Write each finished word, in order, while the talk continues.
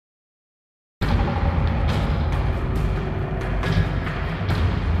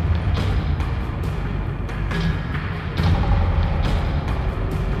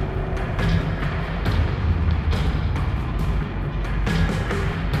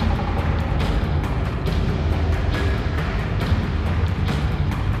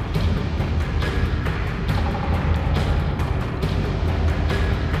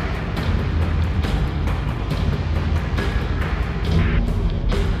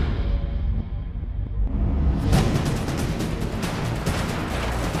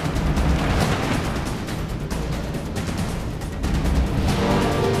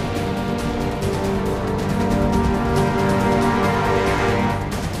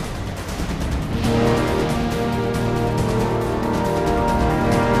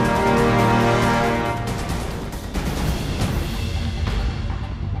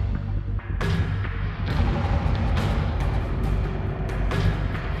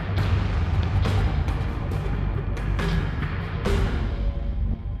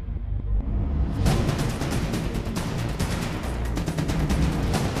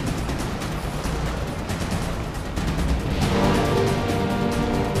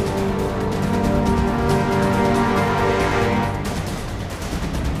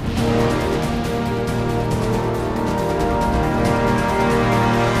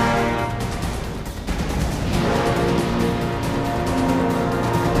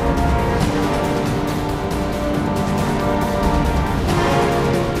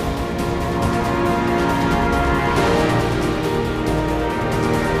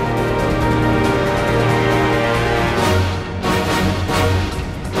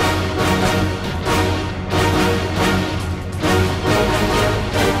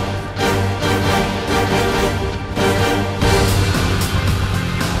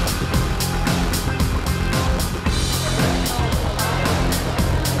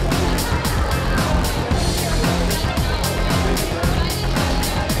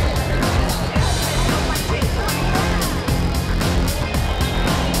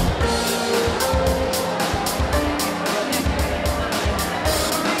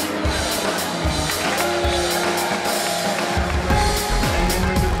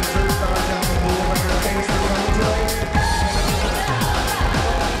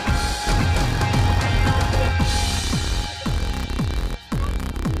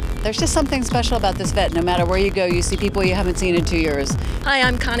There's just something special about this vet. No matter where you go, you see people you haven't seen in 2 years. Hi,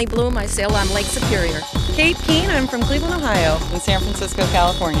 I'm Connie Bloom. I sail on Lake Superior. Kate Keene, I'm from Cleveland, Ohio. In San Francisco,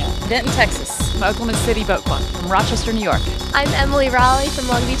 California. Denton, Texas. Oklahoma City Boat Club. From Rochester, New York. I'm Emily Raleigh from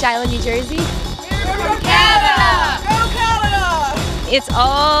Long Beach Island, New Jersey. We're from Canada! Go Canada! It's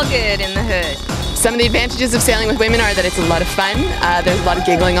all good in the hood. Some of the advantages of sailing with women are that it's a lot of fun. There's a lot of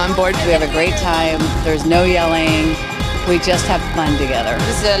giggling on board. We have a great time. There's no yelling. We just have fun together.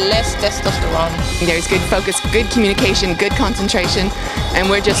 There's less testosterone. There's good focus, good communication, good concentration, and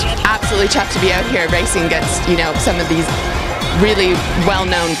we're just absolutely chuffed to be out here racing against, you know, some of these really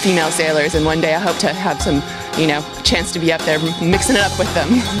well-known female sailors, and one day I hope to have some, you know, chance to be up there mixing it up with them.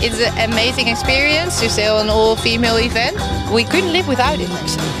 It's an amazing experience to sail an all-female event. We couldn't live without it,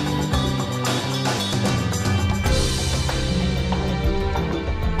 actually.